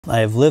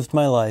I have lived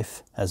my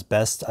life as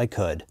best I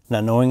could,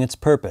 not knowing its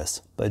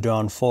purpose, but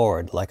drawn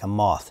forward like a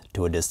moth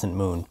to a distant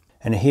moon.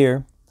 And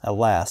here, at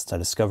last, I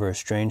discover a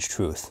strange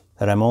truth,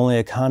 that I'm only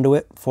a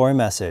conduit for a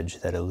message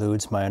that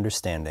eludes my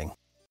understanding.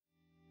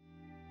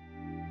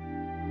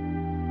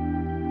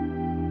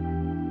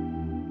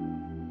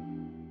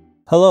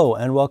 Hello,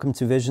 and welcome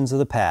to Visions of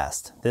the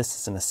Past. This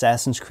is an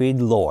Assassin's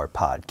Creed lore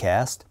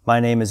podcast. My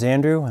name is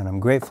Andrew, and I'm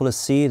grateful to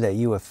see that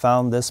you have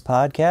found this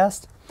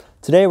podcast.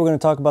 Today we're going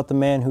to talk about the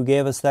man who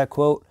gave us that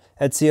quote,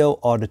 Ezio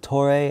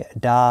Auditore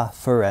da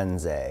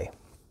Firenze.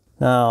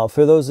 Now,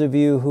 for those of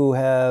you who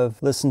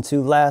have listened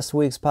to last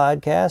week's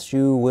podcast,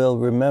 you will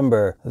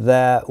remember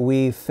that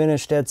we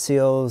finished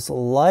Ezio's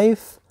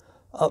life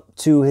up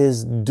to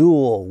his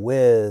duel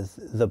with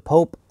the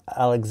Pope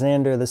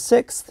Alexander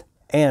VI,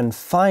 and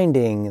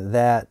finding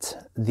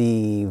that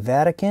the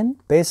Vatican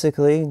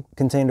basically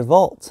contained a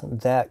vault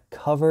that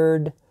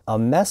covered a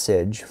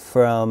message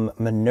from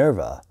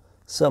Minerva,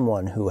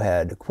 someone who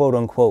had,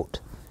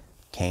 quote-unquote,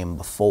 came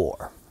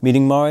before.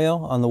 Meeting Mario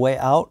on the way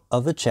out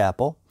of the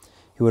chapel,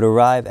 he would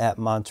arrive at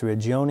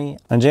Monteriggioni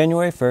on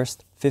January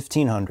 1st,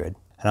 1500,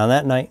 and on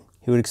that night,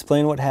 he would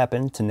explain what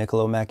happened to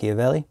Niccolo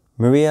Machiavelli,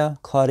 Maria,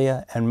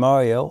 Claudia, and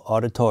Mario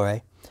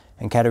Auditore,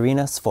 and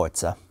Caterina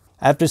Sforza.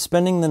 After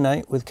spending the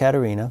night with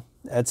Caterina,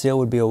 Ezio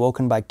would be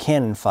awoken by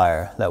cannon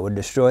fire that would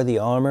destroy the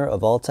armor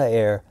of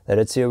Altair that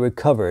Ezio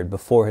recovered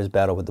before his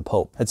battle with the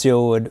Pope.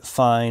 Ezio would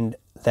find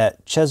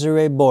that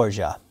Cesare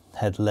Borgia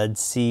had led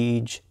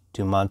siege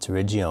to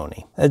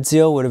Monteriggioni.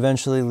 Ezio would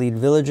eventually lead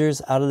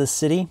villagers out of the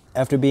city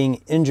after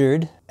being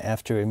injured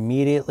after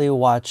immediately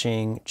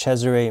watching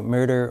Cesare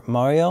murder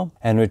Mario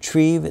and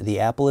retrieve the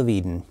Apple of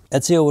Eden.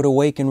 Ezio would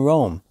awake in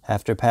Rome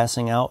after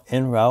passing out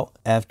en route.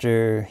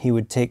 After he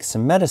would take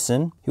some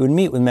medicine, he would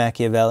meet with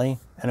Machiavelli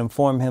and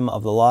inform him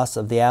of the loss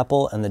of the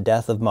apple and the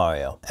death of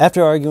Mario.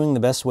 After arguing the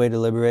best way to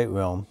liberate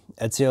Rome,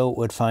 Ezio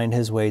would find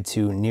his way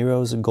to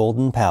Nero's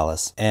Golden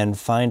Palace and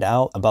find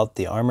out about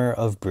the armor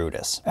of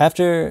Brutus.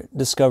 After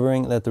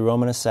discovering that the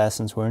Roman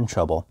assassins were in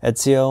trouble,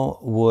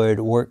 Ezio would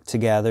work to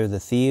gather the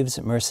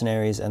thieves,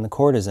 mercenaries, and the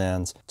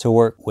courtesans to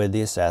work with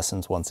the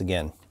assassins once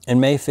again.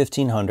 In May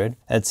 1500,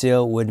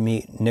 Ezio would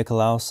meet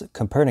Nicolaus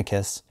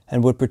Copernicus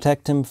and would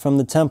protect him from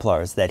the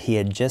Templars that he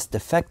had just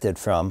defected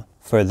from,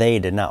 for they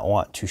did not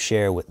want to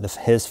share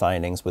his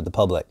findings with the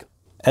public.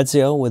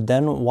 Ezio would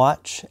then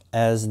watch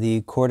as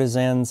the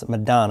courtesan's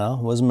Madonna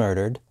was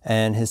murdered,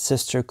 and his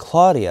sister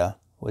Claudia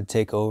would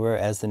take over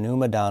as the new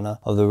Madonna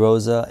of the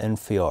Rosa in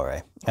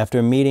Fiore. After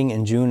a meeting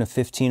in June of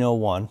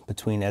 1501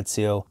 between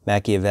Ezio,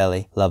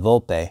 Machiavelli, La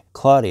Volpe,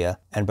 Claudia,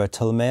 and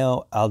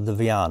Bartolomeo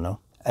Aldoviano,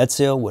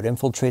 Ezio would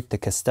infiltrate the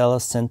Castello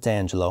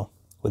Sant'Angelo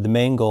with the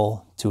main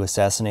goal to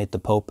assassinate the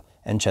Pope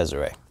and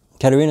Cesare.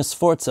 Caterina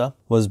Sforza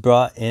was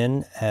brought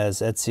in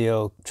as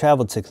Ezio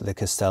traveled to the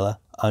Castello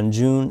on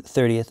June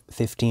 30th,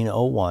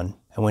 1501,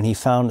 and when he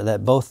found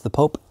that both the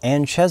Pope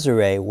and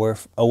Cesare were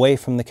away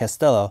from the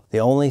Castello, the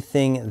only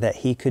thing that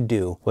he could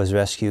do was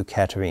rescue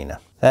Caterina.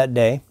 That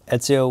day,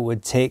 Ezio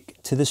would take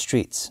to the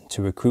streets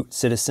to recruit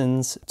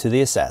citizens to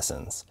the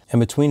assassins. And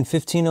between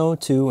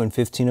 1502 and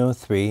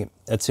 1503,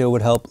 Ezio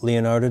would help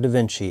Leonardo da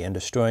Vinci in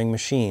destroying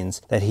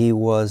machines that he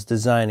was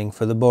designing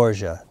for the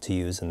Borgia to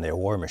use in their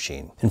war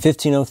machine. In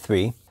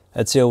 1503,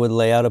 Ezio would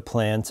lay out a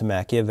plan to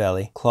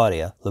Machiavelli,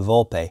 Claudia, La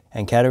Volpe,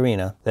 and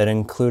Caterina that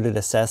included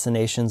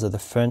assassinations of the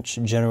French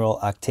general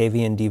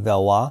Octavien de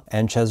Valois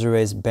and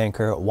Cesare's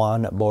banker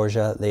Juan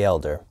Borgia the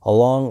Elder,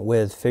 along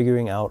with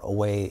figuring out a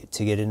way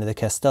to get into the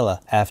Castello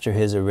after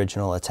his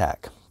original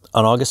attack.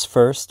 On August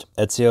 1st,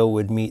 Ezio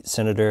would meet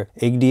Senator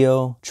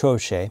Igdio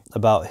Troche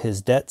about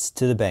his debts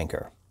to the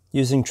banker.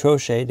 Using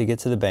Troche to get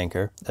to the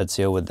banker,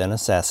 Ezio would then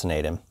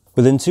assassinate him.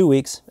 Within 2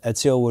 weeks,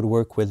 Ezio would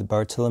work with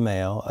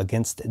Bartolomeo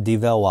against de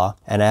Valois,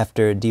 and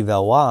after de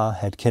Valois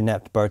had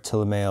kidnapped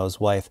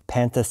Bartolomeo's wife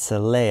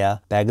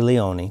Pantasilea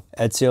Baglioni,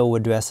 Ezio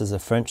would dress as a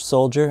French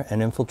soldier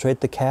and infiltrate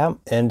the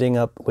camp, ending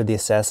up with the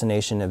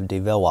assassination of de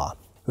Valois.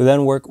 We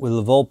then work with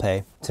La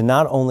Volpe to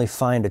not only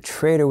find a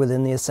traitor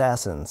within the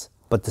assassins,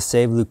 but to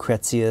save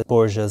Lucrezia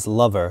Borgia's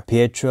lover,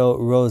 Pietro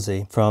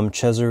Rossi, from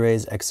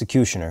Cesare's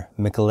executioner,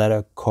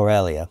 Michiletta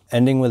Corellia,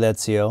 ending with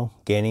Ezio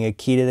gaining a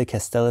key to the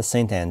Castello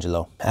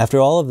Sant'Angelo. After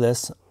all of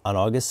this, on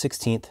August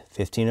 16th,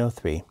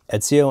 1503,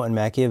 Ezio and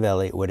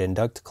Machiavelli would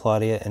induct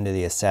Claudia into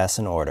the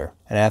assassin order,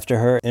 and after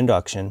her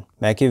induction,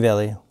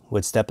 Machiavelli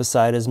would step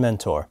aside as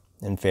mentor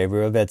in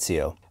favor of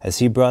Ezio, as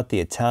he brought the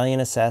Italian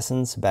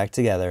assassins back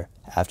together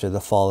after the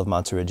fall of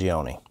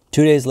Monteriggioni.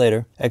 2 days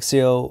later,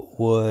 Ezio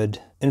would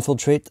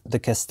infiltrate the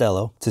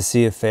Castello to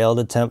see a failed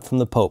attempt from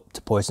the Pope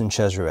to poison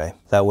Cesare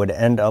that would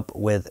end up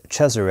with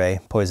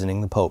Cesare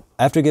poisoning the Pope.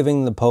 After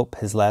giving the Pope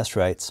his last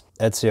rites,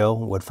 Ezio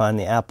would find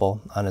the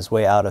apple on his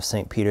way out of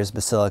St. Peter's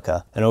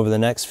Basilica, and over the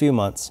next few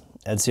months,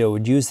 Ezio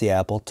would use the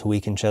apple to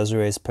weaken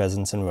Cesare's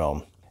presence in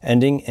Rome.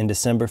 ending in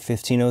December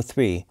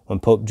 1503 when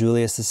Pope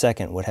Julius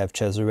II would have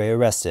Cesare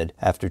arrested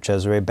after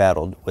Cesare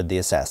battled with the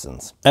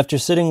assassins. After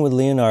sitting with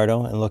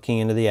Leonardo and looking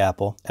into the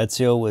apple,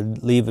 Ezio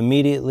would leave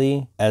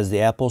immediately as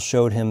the apple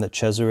showed him that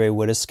Cesare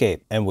would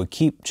escape and would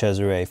keep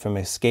Cesare from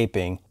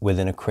escaping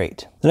within a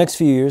crate. The next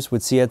few years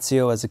would see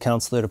Ezio as a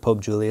counselor to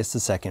Pope Julius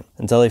II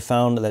until he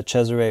found that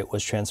Cesare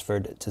was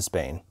transferred to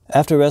Spain.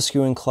 After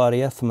rescuing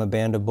Claudia from a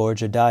band of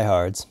Borgia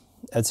diehards,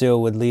 Ezio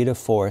would lead a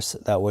force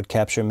that would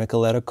capture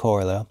Micheletto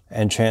Corla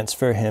and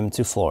transfer him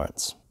to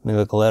Florence.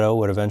 Micheletto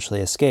would eventually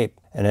escape,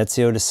 and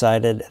Ezio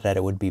decided that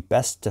it would be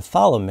best to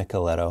follow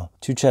Micheletto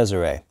to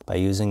Cesare by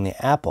using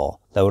the apple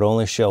that would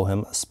only show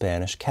him a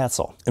Spanish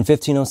castle. In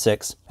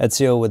 1506,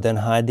 Ezio would then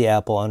hide the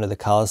apple under the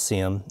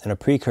Colosseum in a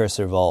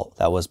precursor vault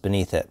that was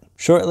beneath it.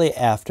 Shortly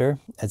after,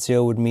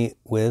 Ezio would meet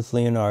with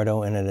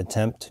Leonardo in an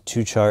attempt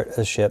to chart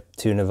a ship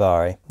to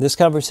Navarre. This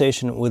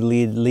conversation would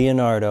lead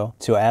Leonardo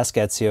to ask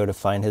Ezio to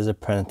find his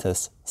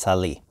apprentice,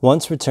 Sali.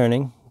 Once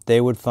returning,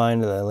 they would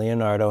find that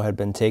Leonardo had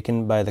been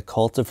taken by the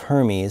cult of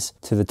Hermes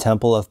to the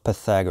temple of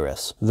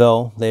Pythagoras,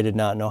 though they did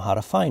not know how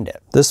to find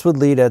it. This would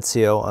lead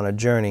Ezio on a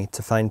journey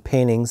to find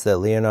paintings that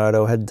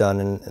Leonardo had done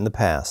in the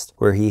past,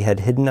 where he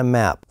had hidden a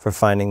map for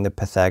finding the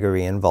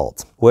Pythagorean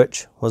vault,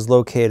 which was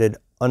located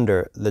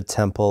under the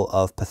temple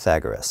of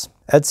Pythagoras.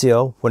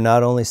 Ezio would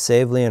not only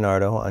save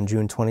Leonardo on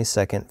June 22,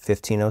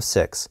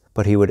 1506,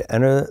 but he would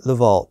enter the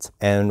vault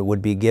and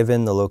would be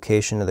given the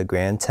location of the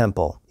Grand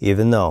Temple,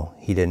 even though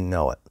he didn't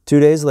know it. 2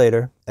 days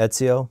later,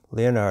 Ezio,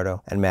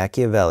 Leonardo, and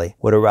Machiavelli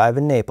would arrive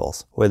in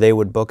Naples, where they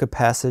would book a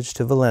passage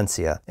to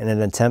Valencia in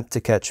an attempt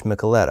to catch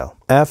Micheletto.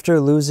 After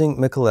losing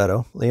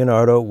Micheletto,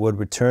 Leonardo would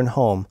return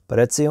home, but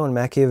Ezio and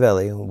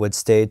Machiavelli would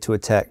stay to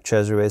attack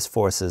Cesare's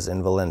forces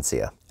in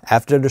Valencia.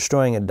 After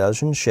destroying a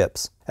dozen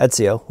ships,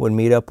 Ezio would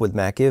meet up with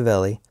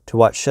Machiavelli to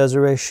watch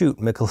Cesare shoot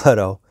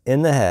Micheletto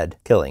in the head,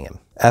 killing him.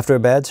 After a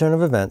bad turn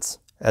of events,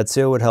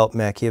 Ezio would help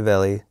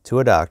Machiavelli to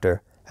a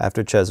doctor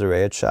after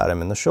Cesare had shot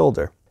him in the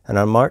shoulder. And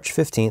on March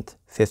 15,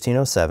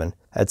 1507,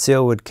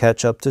 Ezio would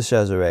catch up to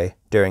Cesare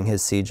during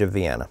his siege of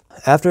Vienna.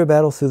 After a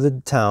battle through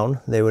the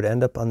town, they would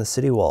end up on the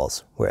city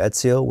walls, where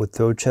Ezio would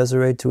throw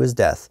Cesare to his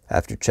death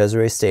after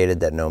Cesare stated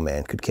that no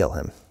man could kill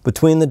him.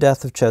 Between the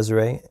death of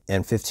Cesare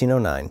and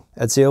 1509,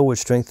 Ezio would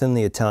strengthen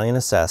the Italian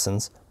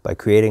assassins by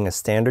creating a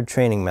standard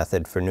training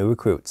method for new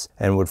recruits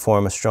and would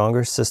form a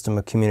stronger system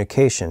of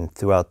communication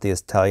throughout the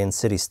Italian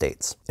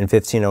city-states. In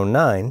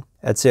 1509,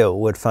 Ezio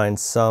would find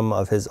some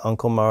of his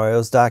Uncle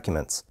Mario's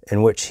documents,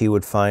 in which he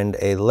would find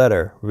a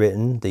letter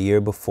written the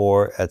year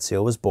before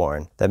Ezio was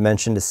born that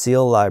mentioned a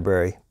sealed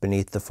library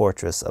beneath the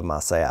fortress of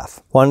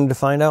Masyaf. Wanting to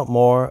find out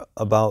more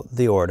about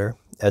the order,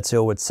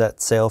 Ezio would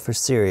set sail for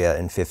Syria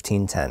in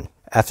 1510.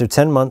 After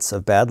 10 months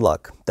of bad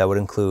luck that would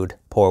include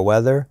poor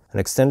weather, an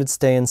extended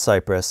stay in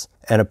Cyprus,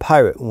 and a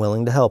pirate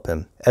willing to help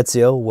him,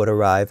 Ezio would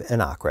arrive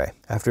in Acre.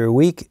 After a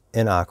week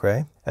in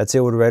Acre,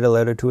 Ezio would write a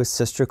letter to his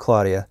sister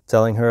Claudia,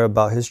 telling her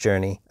about his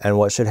journey and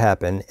what should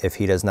happen if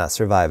he does not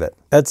survive it.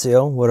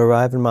 Ezio would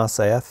arrive in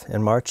Masyaf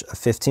in March of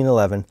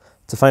 1511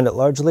 to find it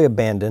largely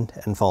abandoned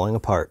and falling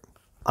apart.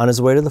 On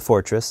his way to the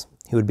fortress,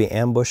 he would be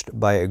ambushed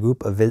by a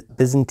group of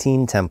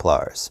Byzantine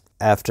Templars.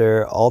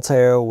 After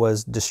Altair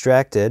was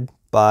distracted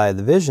by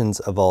the visions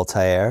of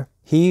Altair,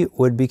 he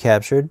would be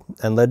captured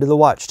and led to the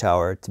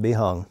watchtower to be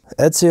hung.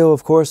 Ezio,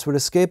 of course, would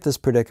escape this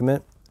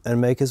predicament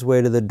and make his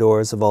way to the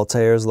doors of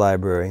Altair's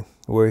library,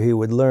 where he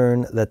would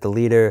learn that the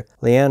leader,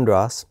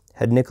 Leandros,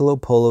 had Niccolo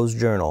Polo's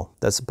journal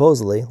that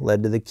supposedly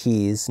led to the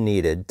keys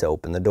needed to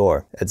open the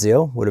door.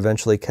 Ezio would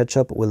eventually catch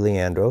up with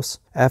Leandros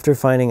after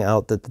finding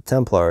out that the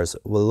Templars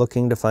were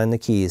looking to find the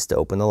keys to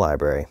open the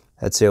library.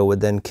 Ezio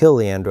would then kill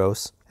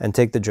Leandros and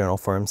take the journal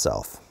for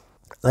himself.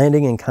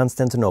 Landing in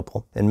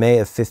Constantinople in May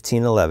of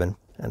 1511,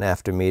 and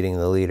after meeting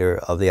the leader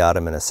of the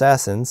Ottoman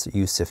assassins,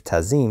 Yusuf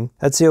Tazim,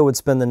 Ezio would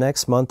spend the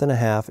next month and a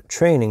half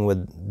training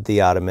with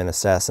the Ottoman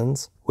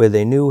assassins with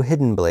a new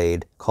hidden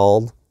blade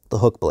called the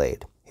hook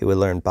blade. He would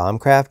learn bomb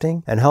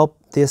crafting and help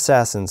the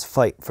assassins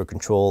fight for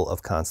control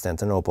of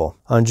Constantinople.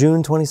 On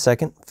June 22,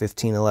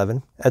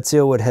 1511,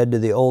 Ezio would head to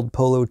the old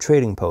Polo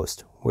trading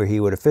post, where he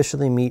would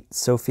officially meet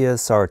Sofia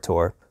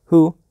Sartor,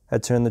 who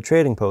had turned the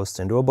trading post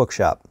into a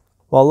bookshop.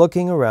 While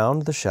looking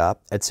around the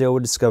shop, Ezio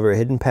would discover a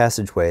hidden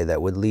passageway that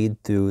would lead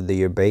through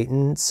the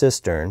Yerbaten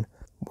cistern,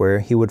 where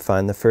he would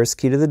find the first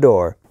key to the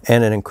door,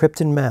 and an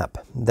encrypted map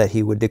that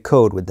he would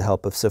decode with the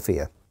help of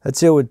Sophia.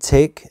 Ezio would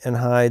take and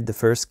hide the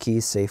first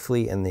key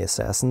safely in the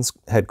assassin's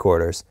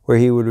headquarters, where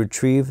he would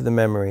retrieve the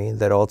memory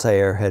that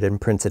Altair had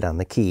imprinted on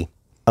the key.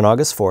 On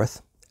August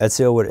 4th,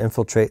 Ezio would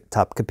infiltrate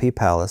Topkapi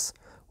Palace,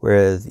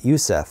 with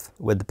Yusuf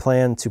with the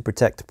plan to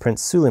protect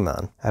Prince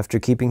Suleiman. After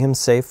keeping him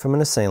safe from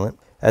an assailant,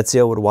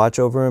 Ezio would watch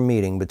over a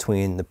meeting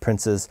between the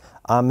princes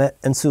Ahmet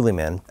and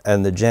Suleiman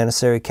and the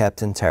Janissary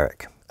captain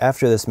Tarek.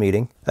 After this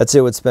meeting,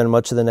 Ezio would spend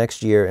much of the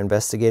next year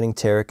investigating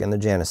Tarek and the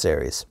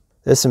Janissaries.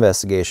 This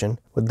investigation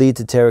would lead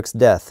to Tarek's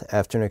death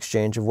after an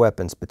exchange of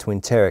weapons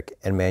between Tarek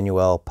and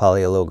Manuel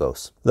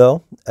Palaiologos.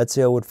 Though,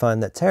 Ezio would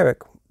find that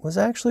Tarek was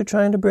actually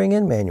trying to bring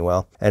in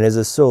Manuel and his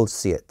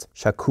associate,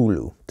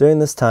 Shakulu. During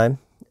this time,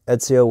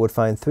 Ezio would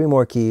find 3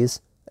 more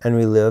keys and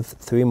relive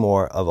 3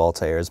 more of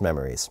Altair's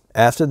memories.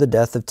 After the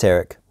death of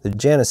Tarik, the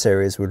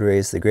Janissaries would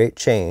raise the great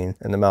chain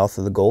in the mouth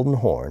of the Golden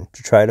Horn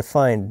to try to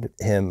find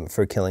him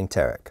for killing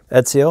Tarik.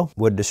 Ezio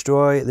would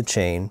destroy the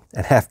chain,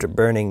 and after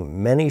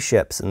burning many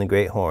ships in the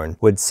Great Horn,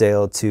 would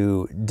sail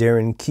to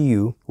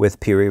Derinkiu with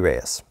Piri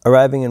Reis.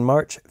 Arriving in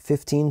March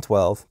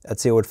 1512,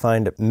 Ezio would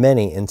find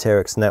many in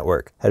Tarik's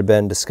network had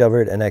been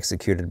discovered and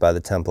executed by the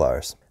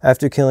Templars.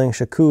 After killing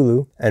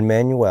Shakulu and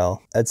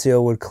Manuel,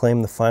 Ezio would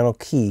claim the final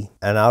key,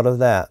 and out of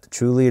that, the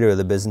true leader of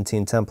the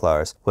Byzantine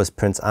Templars was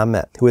Prince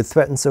Ahmet, who had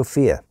threatened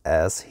Sofia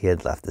as he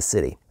had left the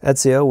city.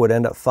 Ezio would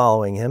end up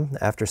following him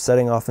after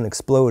setting off an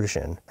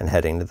explosion and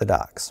heading to the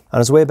docks. On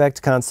his way back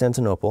to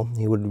Constantinople,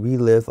 he would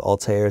relive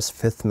Altair's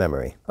 5th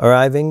memory.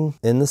 Arriving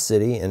in the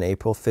city in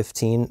April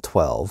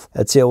 1512,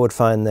 Ezio would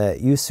find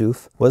that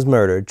Yusuf was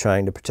murdered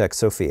trying to protect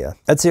Sofia.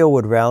 Ezio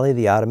would rally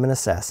the Ottoman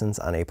assassins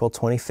on April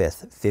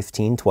 25th,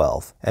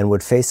 1512, and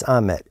would face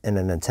Ahmet in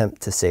an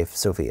attempt to save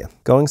Sofia.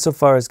 Going so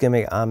far as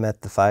giving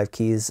Ahmet the 5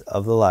 keys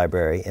of the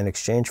library in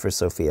exchange for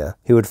Sofia,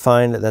 he would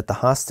find that the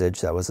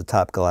hostage that was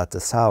atop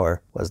Galata's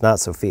tower was not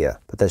Sofia,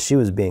 but that she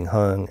was being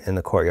hung in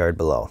the courtyard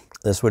below.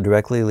 This would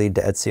directly lead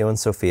to Ezio and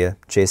Sofia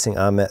chasing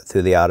Ahmet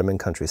through the Ottoman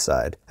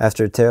countryside.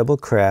 After a terrible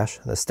crash,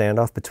 the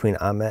standoff between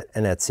Ahmet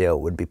and Ezio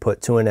would be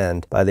put to an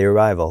end by the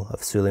arrival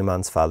of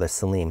Suleiman's father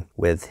Selim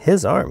with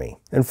his army.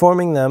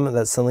 Informing them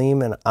that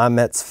Selim and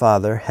Ahmet's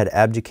father had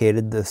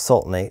abdicated the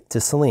sultanate to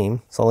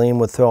Selim, Selim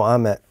would throw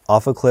Ahmet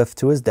off a cliff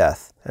to his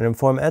death and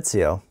inform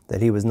Ezio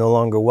that he was no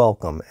longer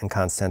welcome in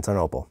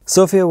Constantinople.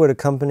 Sofia would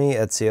accompany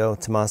Ezio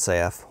to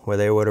Masyaf, where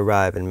they would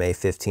arrive in May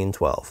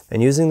 1512.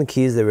 And using the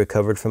keys they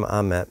recovered from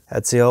Ahmet,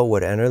 Ezio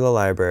would enter the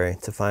library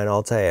to find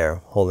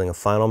Altair holding a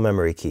final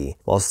memory key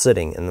while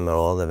sitting in the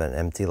middle of an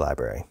empty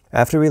library.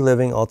 After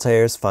reliving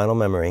Altair's final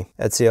memory,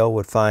 Ezio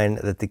would find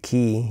that the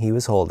key he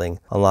was holding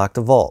unlocked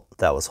a vault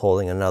that was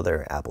holding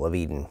another apple of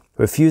Eden.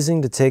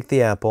 Refusing to take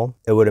the apple,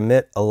 it would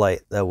emit a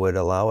light that would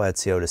allow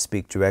Ezio to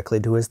speak directly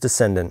to his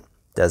descendant,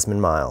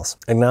 Desmond Miles.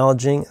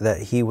 Acknowledging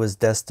that he was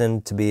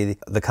destined to be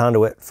the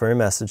conduit for a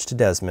message to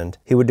Desmond,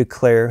 he would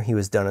declare he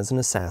was done as an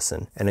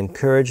assassin and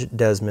encourage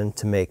Desmond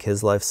to make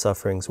his life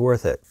sufferings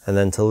worth it, and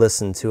then to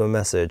listen to a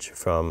message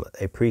from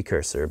a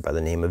precursor by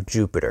the name of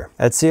Jupiter.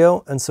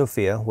 Ezio and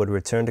Sofia would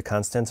return to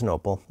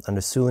Constantinople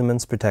under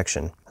Suleiman's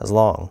protection, as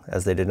long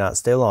as they did not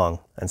stay long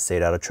and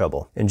stayed out of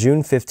trouble. In June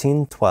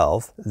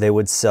 1512, they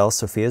would sell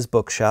Sofia's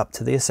bookshop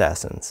to the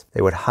assassins.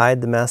 They would hide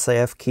the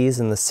Masyaf keys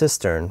in the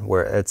cistern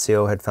where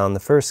Ezio had found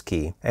the first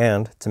key,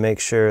 and to make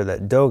sure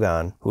that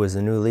Dogan, who was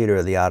the new leader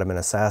of the Ottoman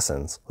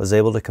assassins, was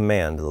able to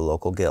command the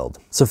local guild.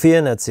 Sofia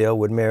and Ezio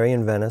would marry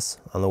in Venice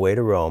on the way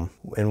to Rome,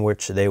 in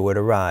which they would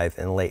arrive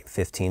in late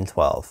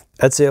 1512.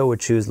 Ezio would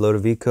choose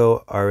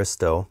Lodovico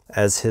Aristo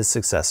as his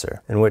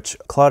successor, in which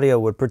Claudia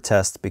would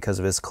protest because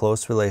of his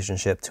close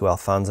relationship to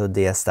Alfonso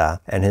d'Este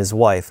and his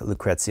wife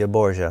Lucrezia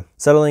Borgia.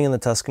 Settling in the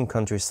Tuscan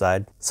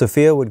countryside,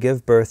 Sofia would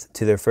give birth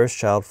to their first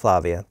child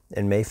Flavia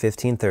in May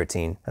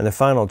 1513, and their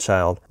final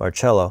child,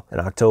 Marcello,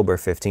 in October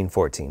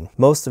 1514.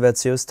 Most of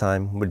Ezio's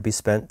time would be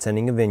spent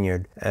tending a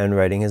vineyard and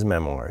writing his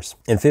memoirs.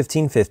 In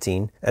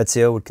 1515,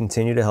 Ezio would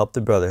continue to help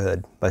the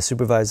Brotherhood by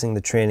supervising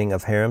the training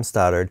of Hiram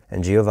Stoddard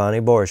and Giovanni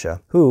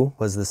Borgia, who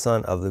was the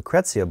son of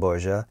Lucrezia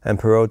Borgia and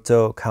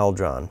Perotto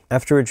Caldron.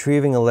 After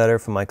retrieving a letter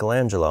from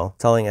Michelangelo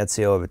telling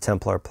Ezio of a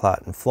Templar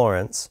plot in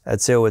Florence,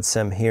 Ezio would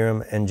send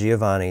Hiram and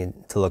Giovanni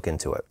to look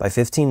into it. By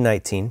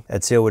 1519,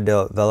 Ezio would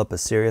develop a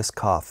serious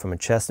cough from a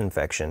chest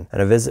infection,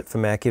 and a visit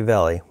from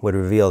Machiavelli would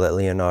reveal that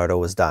Leonardo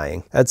was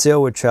dying. Ezio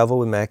would travel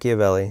with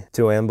Machiavelli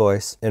to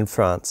Amboise in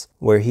France,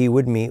 where he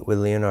would meet with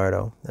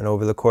Leonardo, and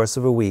over the course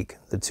of a week,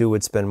 the two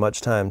would spend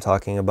much time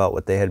talking about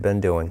what they had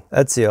been doing.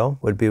 Ezio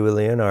would be with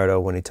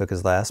Leonardo when he took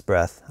his last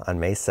breath on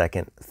May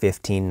 2nd,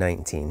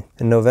 1519.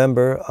 In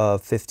November of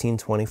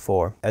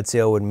 1524,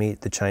 Ezio would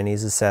meet the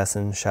Chinese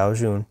assassin Xiao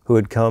Jun, who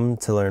had come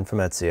to learn from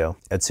Ezio.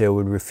 Ezio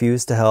would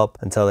refuse to help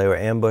until they were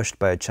ambushed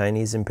by a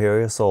Chinese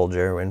imperial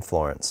soldier in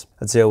Florence.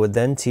 Ezio would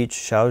then teach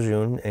Xiao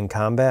Jun in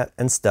combat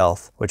and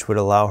stealth, which would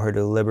allow her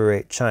to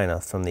liberate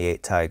China from the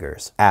 8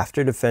 tigers.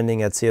 After defending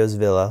Ezio's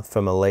villa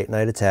from a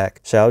late-night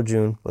attack, Xiao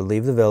Jun would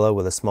leave the villa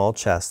with a small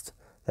chest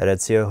that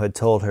Ezio had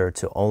told her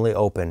to only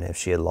open if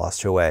she had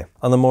lost her way.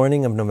 On the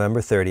morning of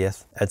November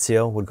 30th,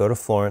 Ezio would go to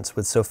Florence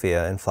with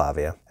Sofia and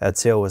Flavia.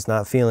 Ezio was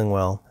not feeling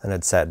well and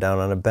had sat down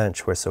on a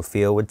bench where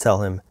Sofia would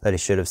tell him that he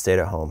should have stayed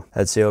at home.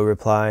 Ezio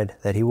replied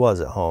that he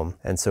was at home,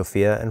 and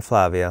Sofia and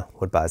Flavia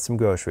would buy some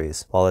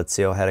groceries, while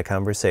Ezio had a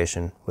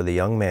conversation with a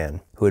young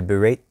man who would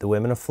berate the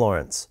women of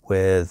Florence,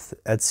 with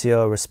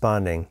Ezio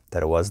responding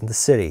that it wasn't the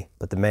city,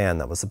 but the man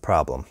that was the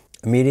problem.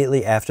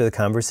 Immediately after the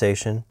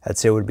conversation,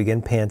 Ezio would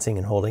begin panting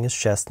and holding his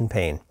chest in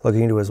pain.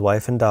 Looking to his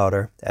wife and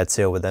daughter,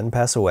 Ezio would then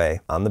pass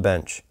away on the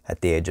bench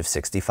at the age of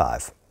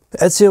 65.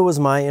 Ezio was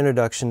my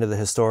introduction to the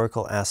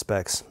historical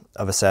aspects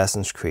of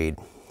Assassin's Creed,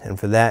 and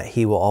for that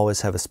he will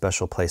always have a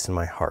special place in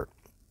my heart.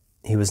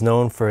 He was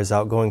known for his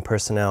outgoing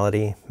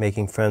personality,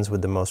 making friends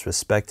with the most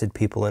respected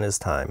people in his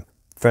time.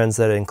 Friends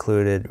that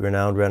included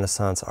renowned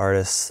Renaissance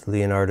artists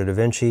Leonardo da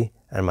Vinci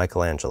and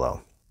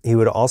Michelangelo. He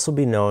would also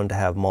be known to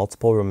have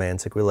multiple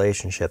romantic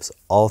relationships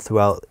all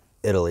throughout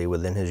Italy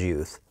within his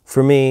youth.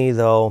 For me,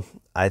 though,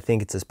 I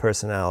think it's his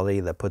personality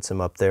that puts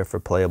him up there for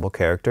playable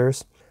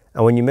characters.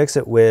 And when you mix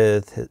it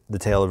with The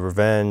Tale of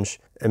Revenge,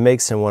 it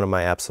makes him one of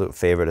my absolute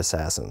favorite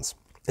assassins.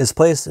 His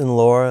place in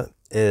lore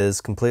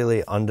is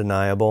completely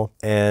undeniable,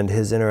 and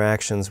his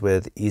interactions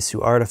with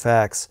Isu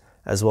artifacts,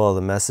 as well as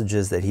the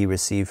messages that he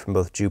received from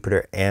both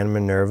Jupiter and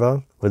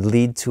Minerva, would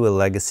lead to a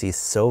legacy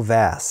so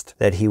vast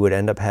that he would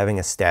end up having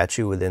a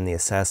statue within the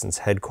Assassin's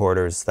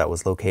headquarters that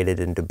was located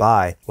in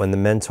Dubai when the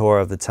mentor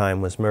of the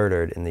time was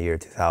murdered in the year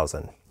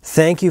 2000.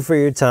 Thank you for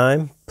your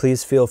time.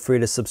 Please feel free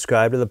to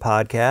subscribe to the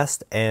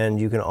podcast, and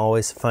you can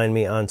always find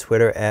me on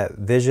Twitter at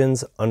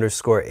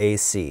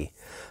visions_AC.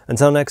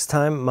 Until next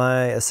time,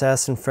 my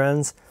assassin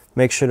friends,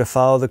 make sure to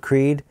follow the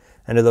creed,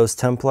 and to those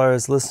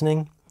Templars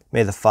listening,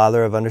 may the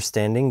Father of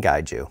Understanding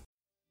guide you.